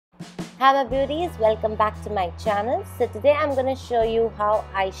Hi my beauties, welcome back to my channel. So today I'm going to show you how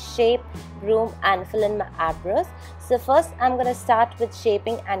I shape, groom and fill in my eyebrows. So first I'm going to start with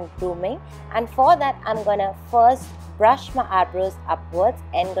shaping and grooming, and for that I'm going to first brush my eyebrows upwards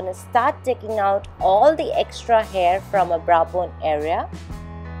and going to start taking out all the extra hair from a brow bone area.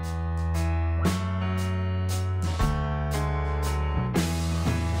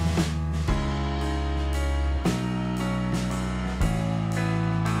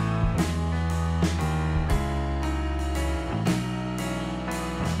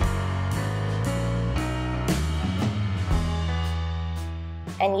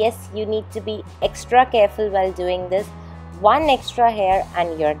 And yes, you need to be extra careful while doing this. One extra hair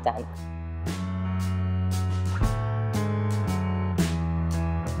and you're done.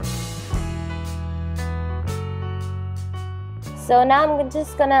 So now I'm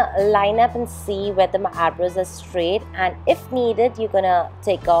just gonna line up and see whether my eyebrows are straight, and if needed you're gonna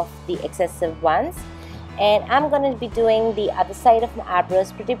take off the excessive ones. And I'm gonna be doing the other side of my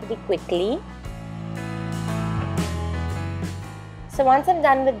eyebrows pretty quickly. So once I'm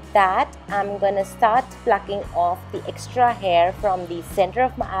done with that, I'm going to start plucking off the extra hair from the center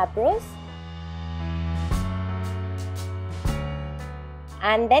of my eyebrows.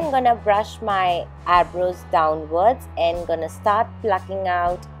 And then going to brush my eyebrows downwards and going to start plucking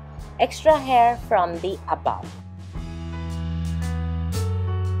out extra hair from the above.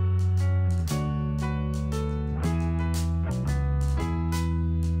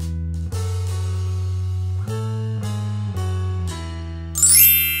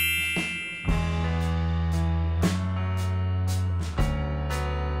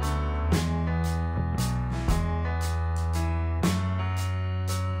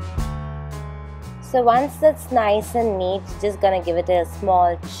 So once that's nice and neat, just gonna give it a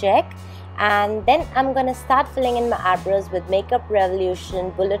small check, and then I'm gonna start filling in my eyebrows with Makeup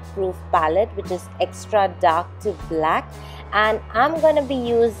Revolution Bulletproof palette, which is extra dark to black, and I'm gonna be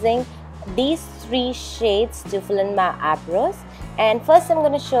using these three shades to fill in my eyebrows. And first I'm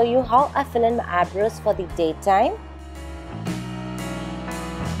gonna show you how I fill in my eyebrows for the daytime.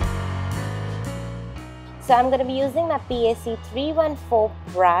 So I'm going to be using my PAC 314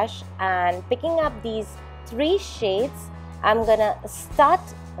 brush and picking up these three shades. I'm going to start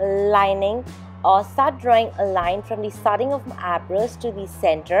lining or start drawing a line from the starting of my eyebrows to the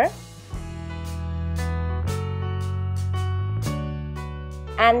center.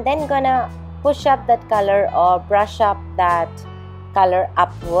 And then gonna push up that color or brush up that color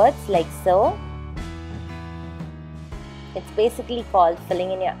upwards like so. It's basically called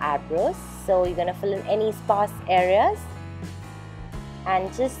filling in your eyebrows. So you're gonna fill in any sparse areas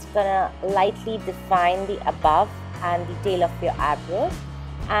and just gonna lightly define the above and the tail of your eyebrows.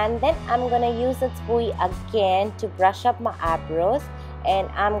 And then I'm gonna use that spoolie again to brush up my eyebrows, and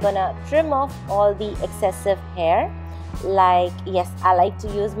I'm gonna trim off all the excessive hair. Like, yes, I like to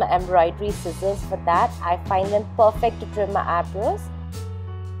use my embroidery scissors for that. I find them perfect to trim my eyebrows.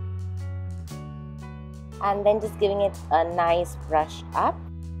 And then just giving it a nice brush up.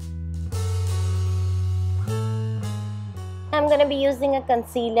 I'm going to be using a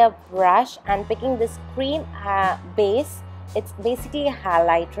concealer brush and picking this cream base. It's basically a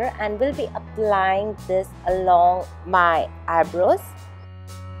highlighter, and will be applying this along my eyebrows.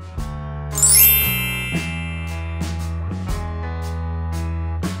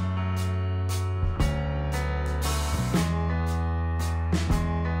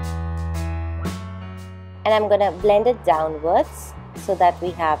 And I'm going to blend it downwards so that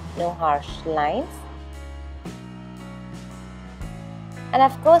we have no harsh lines. And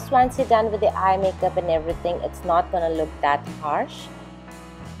of course, once you're done with the eye makeup and everything, it's not going to look that harsh.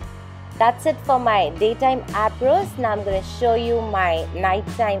 That's it for my daytime eyebrows. Now I'm going to show you my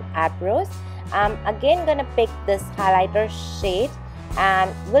nighttime eyebrows. I'm again going to pick this highlighter shade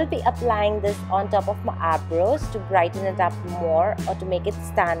and will be applying this on top of my eyebrows to brighten it up more or to make it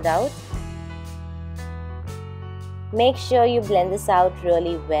stand out. Make sure you blend this out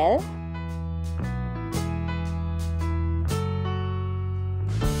really well.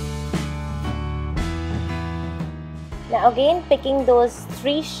 Now again, picking those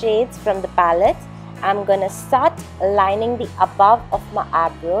three shades from the palette, I'm gonna start lining the above of my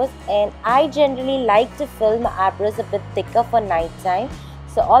eyebrows, and I generally like to fill my eyebrows a bit thicker for nighttime.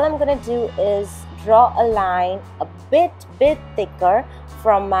 So all I'm gonna do is draw a line a bit thicker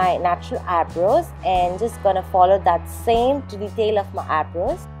from my natural eyebrows, and just gonna follow that same to the tail of my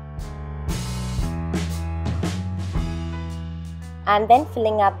eyebrows, and then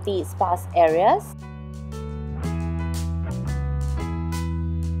filling up the sparse areas.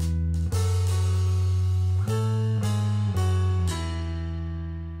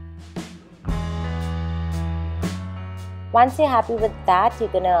 Once you're happy with that, you're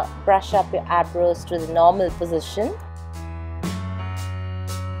gonna brush up your eyebrows to the normal position.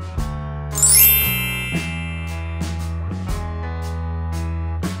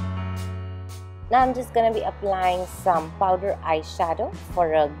 Now I'm just going to be applying some powder eyeshadow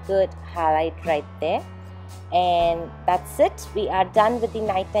for a good highlight right there. And that's it. We are done with the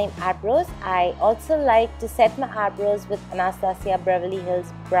nighttime eyebrows. I also like to set my eyebrows with Anastasia Beverly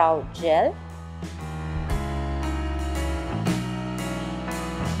Hills Brow Gel.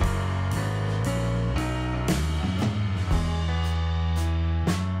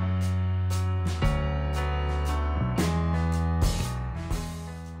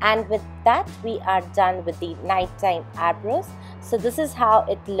 And with that, we are done with the nighttime eyebrows. So this is how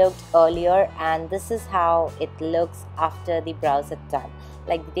it looked earlier, and this is how it looks after the brows are done,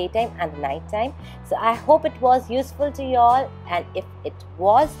 like the daytime and the nighttime. So I hope it was useful to you all, and if it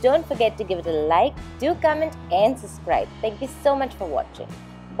was, don't forget to give it a like, do comment and subscribe. Thank you so much for watching.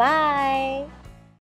 Bye.